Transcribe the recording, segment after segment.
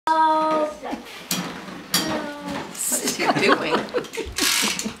you doing?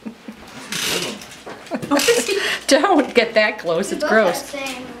 Don't get that close, it's gross.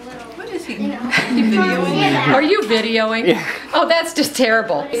 What is he? Are you videoing? Are you videoing? Yeah. Oh, that's just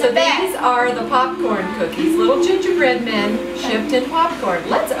terrible. So these are the popcorn cookies, little gingerbread men shipped in popcorn.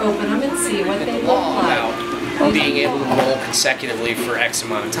 Let's open them and see what they look like. Being able to roll consecutively for X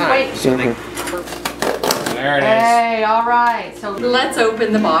amount of time. Wait. So they, there it is. Hey, all right. So let's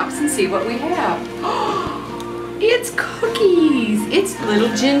open the box and see what we have. It's cookies. It's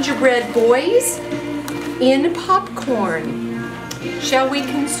little gingerbread boys in popcorn. Shall we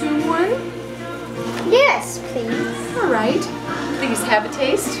consume one? Yes, please. All right. Please have a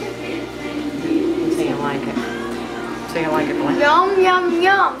taste. Say you like it. Say you like it, Blaine. Yum, yum,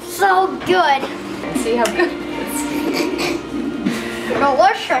 yum. So good. See how good it is.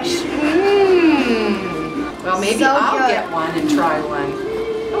 Delicious. Well, maybe So I'll good. get one and try one.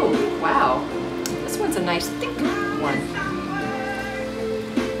 Oh, wow. This one's a nice thick one.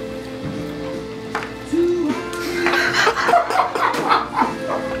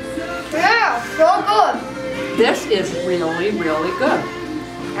 Yeah, so good. This is really, really good.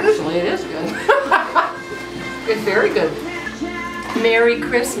 Actually, it is good. It's very good. Merry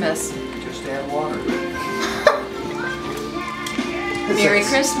Christmas. just add water. Merry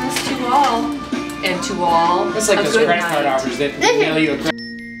Christmas to all. And to all, It's like a those good credit card night. offers that mail you a credit.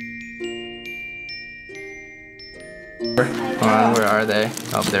 Where are they?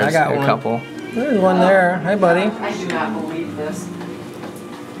 Oh, there's I got a one. couple. There's one there. Hi, buddy. I do not believe this.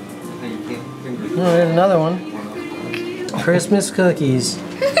 Oh, there's another one. Christmas cookies.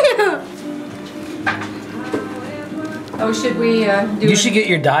 Oh, should we do You should get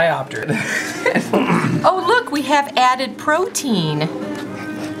your diopter. Oh, look, we have added protein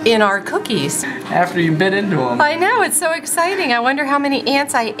in our cookies. After you bit into them. I know, it's so exciting. I wonder how many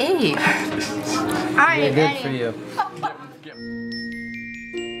ants I ate. They're good for you.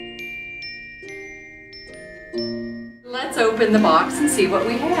 Let's open the box and see what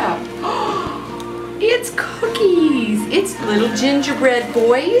we have. It's cookies. It's little gingerbread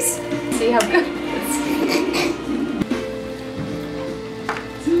boys. See how good it is.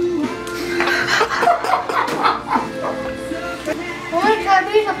 Only try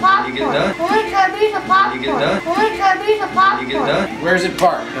a piece of popcorn. You get done? Only try a piece of popcorn. You get done? Only try a piece of popcorn. You get done? Where's it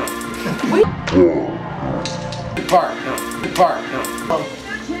parked? No. Wait. Park. No. Park.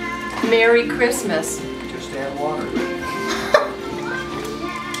 No. Merry Christmas. Just add water.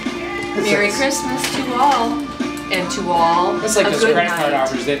 Merry Christmas to all. And to all, It's like a those good credit card night.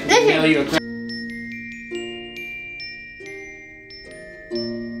 offers that mail you a credit.